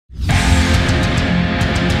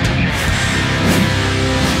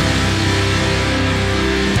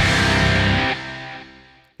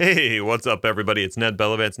Hey, what's up, everybody? It's Ned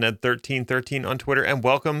Bellavance, Ned1313 on Twitter, and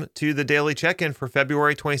welcome to the Daily Check-In for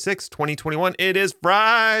February 26, 2021. It is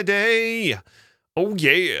Friday. Oh,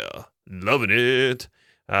 yeah. Loving it.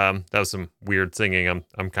 That was some weird singing.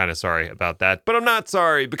 I'm kind of sorry about that, but I'm not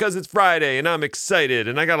sorry because it's Friday and I'm excited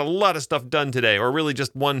and I got a lot of stuff done today, or really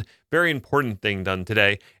just one very important thing done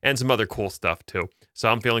today and some other cool stuff too. So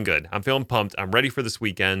I'm feeling good. I'm feeling pumped. I'm ready for this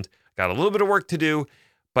weekend. Got a little bit of work to do.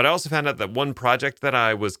 But I also found out that one project that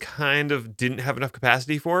I was didn't have enough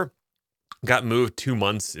capacity for got moved 2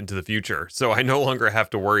 months into the future. So I no longer have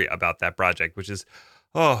to worry about that project, which is,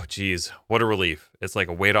 oh, geez, what a relief. It's like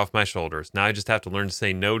a weight off my shoulders. Now I just have to learn to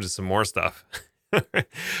say no to some more stuff.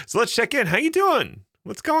 So let's check in. How you doing?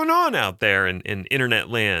 What's going on out there in internet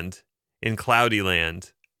land, in cloudy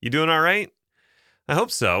land? You doing all right? I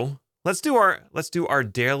hope so. Let's do our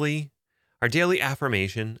daily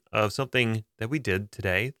affirmation of something that we did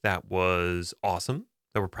today that was awesome,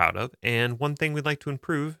 that we're proud of, and one thing we'd like to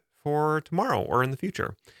improve for tomorrow or in the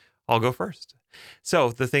future. I'll go first. So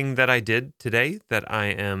the thing that I did today that I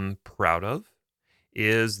am proud of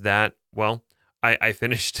is that, well, I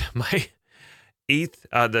finished my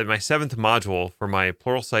my seventh module for my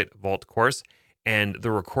Pluralsight Vault course, and the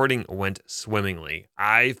recording went swimmingly.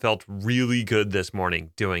 I felt really good this morning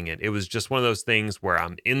doing it. It was just one of those things where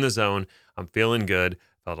I'm in the zone, I'm feeling good,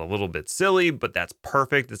 felt a little bit silly, but that's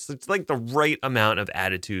perfect. It's like the right amount of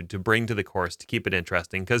attitude to bring to the course to keep it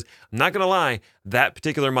interesting, because I'm not going to lie, that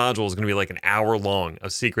particular module is going to be like an hour long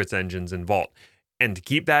of secrets, engines, and Vault. And to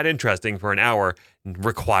keep that interesting for an hour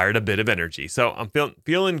required a bit of energy. So I'm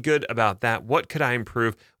feeling good about that. What could I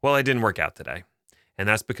improve? Well, I didn't work out today. And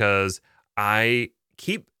that's because I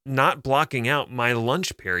keep not blocking out my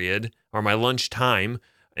lunch period or my lunch time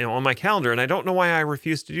on my calendar, and I don't know why I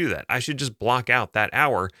refuse to do that. I should just block out that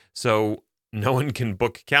hour so no one can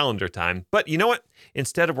book calendar time. But you know what?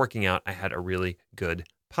 Instead of working out, I had a really good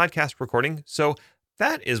podcast recording. So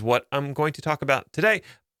that is what I'm going to talk about today.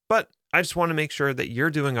 But I just want to make sure that you're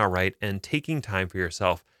doing all right and taking time for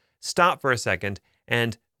yourself. Stop for a second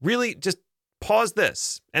and really just pause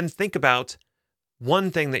this and think about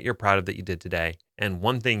one thing that you're proud of that you did today and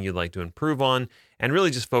one thing you'd like to improve on, and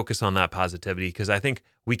really just focus on that positivity, because I think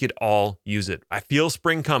we could all use it. I feel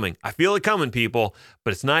spring coming. I feel it coming, people,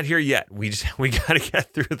 but it's not here yet. We got to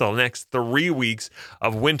get through the next 3 weeks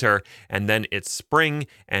of winter, and then it's spring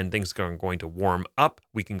and things are going to warm up.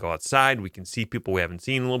 We can go outside. We can see people we haven't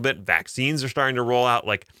seen in a little bit. Vaccines are starting to roll out.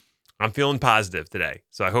 Like, I'm feeling positive today.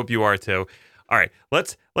 So I hope you are too. All right,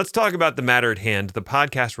 let's talk about the matter at hand. The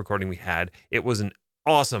podcast recording we had, it was an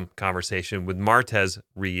awesome conversation with Martez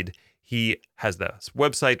Reed. He has the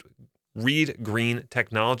website Reed Green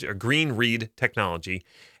Technology, or Green Reed Technology,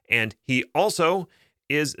 and he also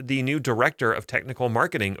is the new director of technical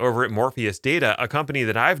marketing over at Morpheus Data, a company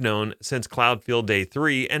that I've known since Cloud Field Day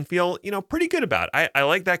 3 and feel, pretty good about. I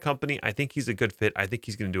like that company. I think he's a good fit. I think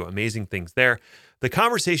he's going to do amazing things there. The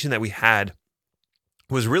conversation that we had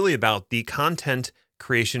was really about the content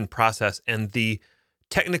creation process and the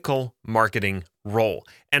technical marketing role.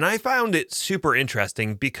 And I found it super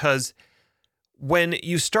interesting because when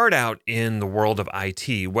you start out in the world of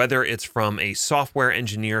IT, whether it's from a software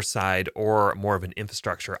engineer side or more of an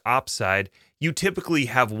infrastructure ops side, you typically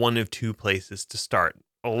have one of two places to start.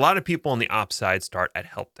 A lot of people on the ops side start at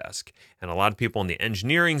help desk, and a lot of people on the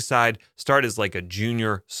engineering side start as like a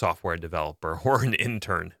junior software developer or an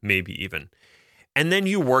intern, maybe even. And then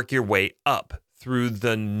you work your way up through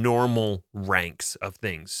the normal ranks of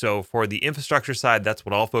things. So for the infrastructure side, that's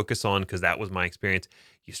what I'll focus on because that was my experience.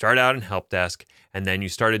 You start out in help desk, and then you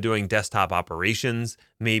started doing desktop operations,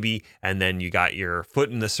 maybe, and then you got your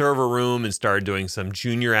foot in the server room and started doing some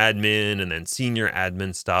junior admin and then senior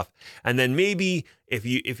admin stuff. And then maybe if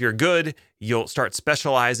you're good, you'll start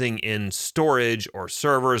specializing in storage or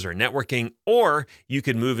servers or networking, or you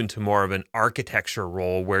could move into more of an architecture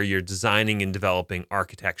role where you're designing and developing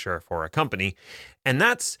architecture for a company. And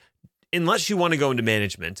that's, unless you want to go into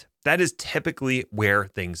management, that is typically where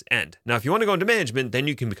things end. Now, if you want to go into management, then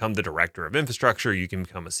you can become the director of infrastructure, you can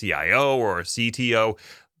become a CIO or a CTO,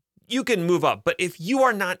 you can move up. But if you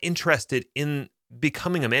are not interested in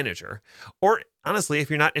becoming a manager, or honestly, if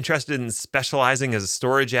you're not interested in specializing as a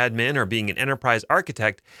storage admin or being an enterprise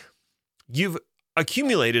architect, you've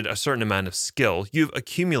accumulated a certain amount of skill. You've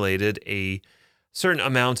accumulated a certain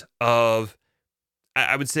amount of,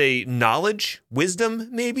 I would say, knowledge, wisdom,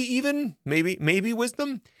 maybe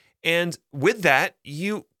wisdom. And with that,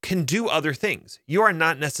 you can do other things. You are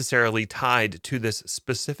not necessarily tied to this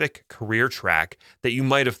specific career track that you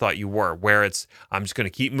might have thought you were, where it's, I'm just going to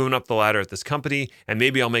keep moving up the ladder at this company, and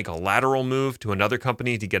maybe I'll make a lateral move to another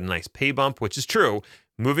company to get a nice pay bump, which is true.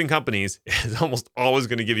 Moving companies is almost always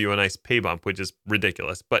going to give you a nice pay bump, which is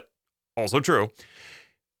ridiculous, but also true.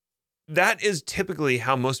 That is typically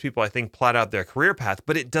how most people, I think, plot out their career path,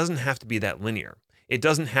 but it doesn't have to be that linear. It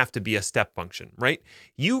doesn't have to be a step function, right?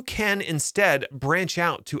 You can instead branch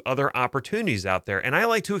out to other opportunities out there. And I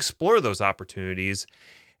like to explore those opportunities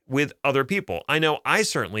with other people. I know I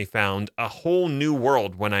certainly found a whole new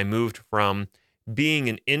world when I moved from being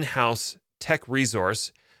an in-house tech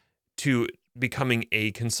resource to becoming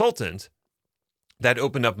a consultant. That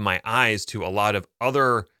opened up my eyes to a lot of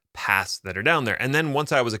other paths that are down there. And then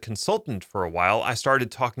once I was a consultant for a while, I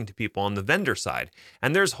started talking to people on the vendor side.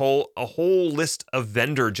 And there's a whole list of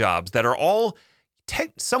vendor jobs that are all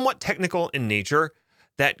somewhat technical in nature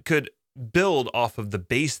that could build off of the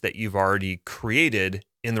base that you've already created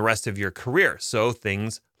in the rest of your career. So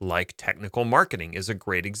things like technical marketing is a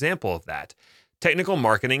great example of that. Technical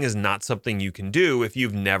marketing is not something you can do if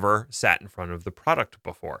you've never sat in front of the product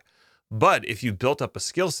before. But if you built up a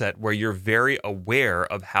skill set where you're very aware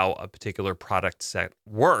of how a particular product set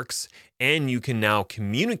works, and you can now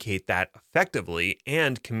communicate that effectively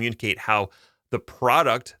and communicate how the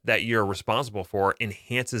product that you're responsible for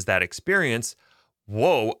enhances that experience,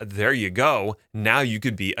 whoa, there you go. Now you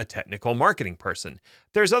could be a technical marketing person.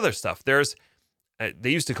 There's other stuff. They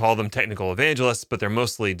used to call them technical evangelists, but they're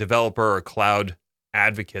mostly developer or cloud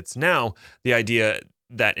advocates now. The idea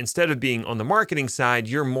that instead of being on the marketing side,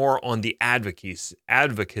 you're more on the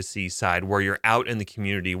advocacy side, where you're out in the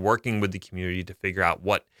community, working with the community to figure out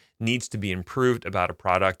what needs to be improved about a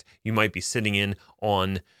product. You might be sitting in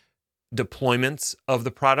on deployments of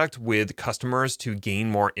the product with customers to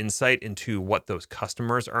gain more insight into what those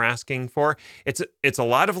customers are asking for. It's a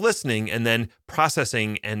lot of listening and then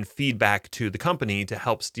processing and feedback to the company to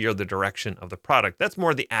help steer the direction of the product. That's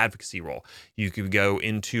more the advocacy role. You could go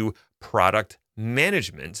into product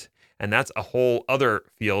management, and that's a whole other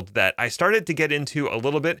field that I started to get into a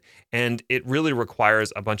little bit, and it really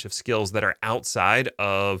requires a bunch of skills that are outside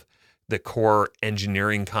of the core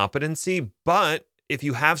engineering competency. But if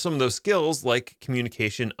you have some of those skills like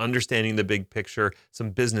communication, understanding the big picture,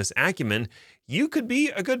 some business acumen, you could be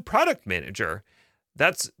a good product manager.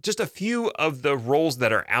 That's just a few of the roles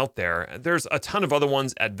that are out there. There's a ton of other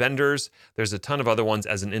ones at vendors. There's a ton of other ones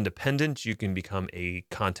as an independent. You can become a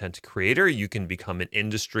content creator. You can become an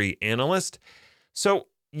industry analyst. So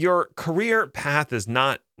your career path is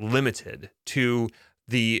not limited to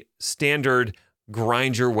the standard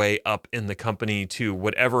grind your way up in the company to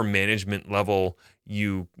whatever management level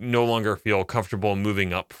you no longer feel comfortable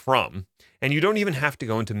moving up from. And you don't even have to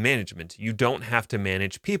go into management. You don't have to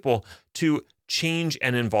manage people to change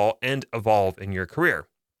and evolve in your career.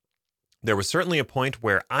 There was certainly a point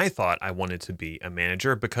where I thought I wanted to be a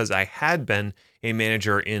manager because I had been a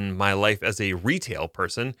manager in my life as a retail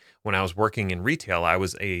person. When I was working in retail, I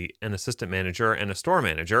was an assistant manager and a store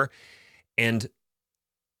manager. And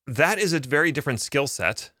that is a very different skill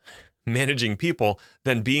set, managing people,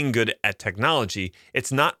 than being good at technology.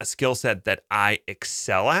 It's not a skill set that I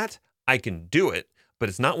excel at. I can do it, but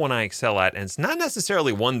it's not one I excel at, and it's not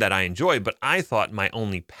necessarily one that I enjoy, but I thought my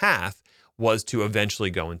only path was to eventually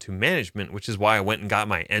go into management, which is why I went and got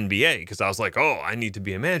my MBA, because I was like, oh, I need to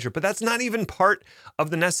be a manager, but that's not even part of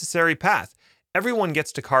the necessary path. Everyone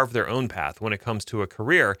gets to carve their own path when it comes to a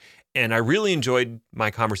career, and I really enjoyed my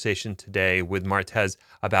conversation today with Martez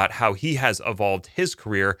about how he has evolved his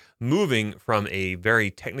career, moving from a very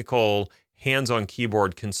technical, hands-on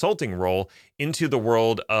keyboard consulting role into the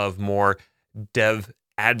world of more dev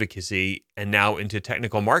advocacy and now into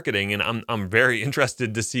technical marketing. And I'm very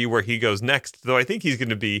interested to see where he goes next, though I think he's going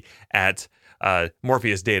to be at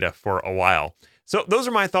Morpheus Data for a while. So those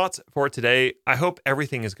are my thoughts for today. I hope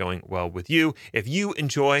everything is going well with you. If you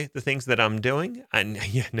enjoy the things that I'm doing, I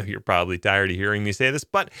know you're probably tired of hearing me say this,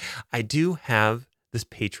 but I do have this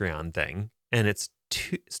Patreon thing, and it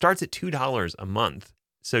starts at $2 a month.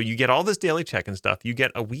 So you get all this daily check-in stuff. You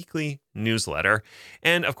get a weekly newsletter.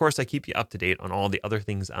 And of course, I keep you up to date on all the other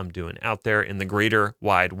things I'm doing out there in the greater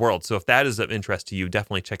wide world. So if that is of interest to you,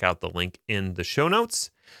 definitely check out the link in the show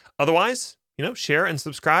notes. Otherwise, share and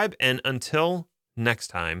subscribe. And until next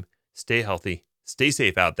time, stay healthy, stay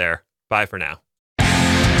safe out there. Bye for now.